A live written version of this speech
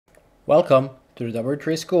Welcome to the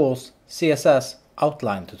W3Schools CSS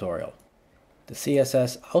Outline tutorial. The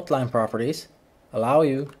CSS Outline properties allow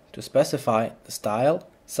you to specify the style,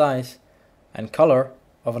 size, and color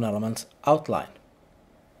of an element's outline.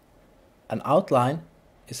 An outline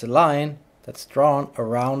is a line that's drawn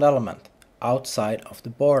around an element outside of the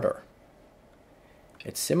border.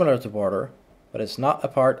 It's similar to border, but it's not a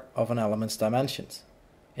part of an element's dimensions.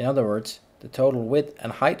 In other words, the total width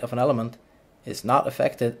and height of an element is not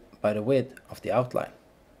affected by the width of the outline.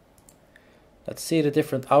 Let's see the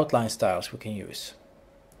different outline styles we can use.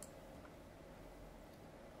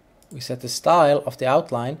 We set the style of the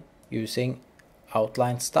outline using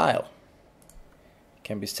outline style. It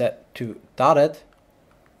can be set to dotted,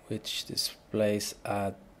 which displays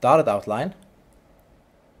a dotted outline,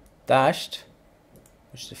 dashed,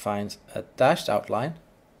 which defines a dashed outline,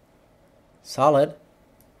 solid,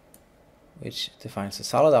 which defines a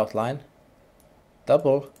solid outline,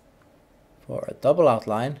 double for a double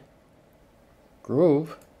outline,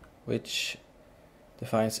 groove, which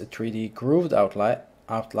defines a 3D grooved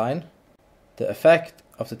outline. The effect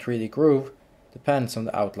of the 3D groove depends on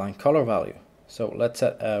the outline color value. So let's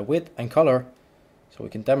set a width and color so we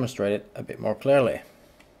can demonstrate it a bit more clearly.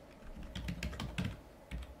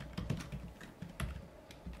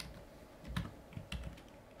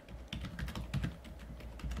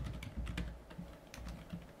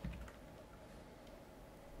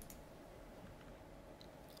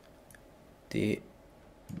 The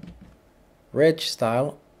ridge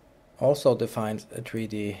style also defines a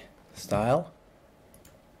 3D style,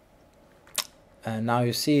 and now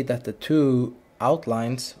you see that the two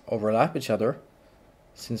outlines overlap each other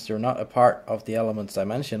since they're not a part of the element's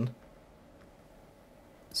dimension.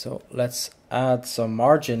 So let's add some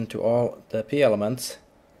margin to all the P elements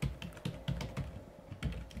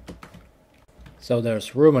so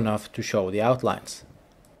there's room enough to show the outlines.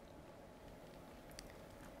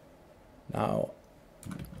 Now,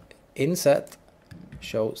 inset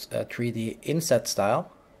shows a 3D inset style,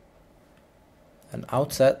 and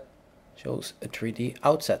outset shows a 3D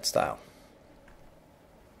outset style.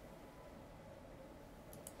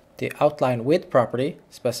 The outline width property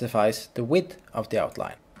specifies the width of the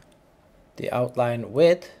outline. The outline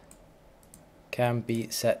width can be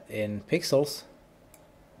set in pixels,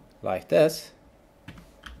 like this,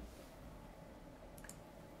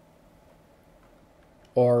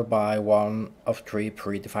 or by one of three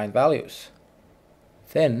predefined values: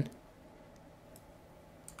 thin,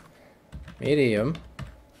 medium,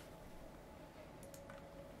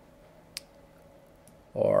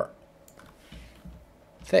 or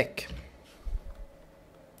thick.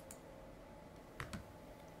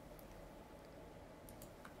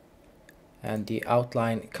 And the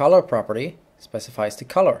outline color property specifies the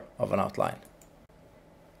color of an outline.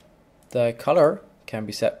 The color can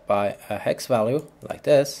be set by a hex value like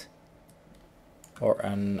this, or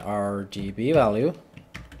an RGB value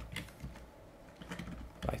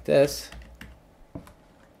like this,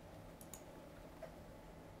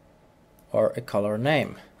 or a color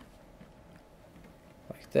name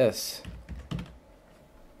like this.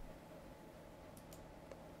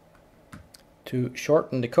 To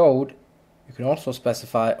shorten the code, you can also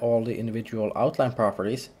specify all the individual outline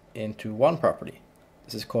properties into one property.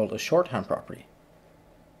 This is called a shorthand property.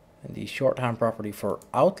 And the shorthand property for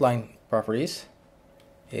outline properties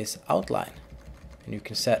is outline. And you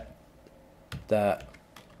can set the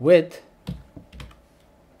width,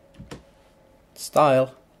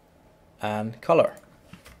 style, and color.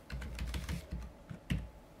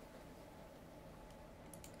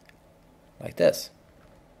 Like this.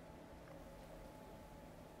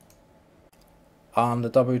 On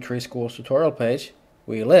the W3Schools tutorial page,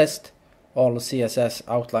 we list all the CSS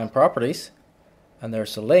outline properties, and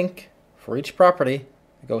there's a link for each property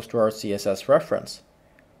that goes to our CSS reference,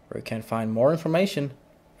 where you can find more information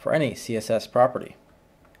for any CSS property.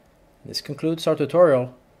 This concludes our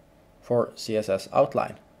tutorial for CSS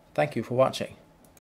Outline. Thank you for watching.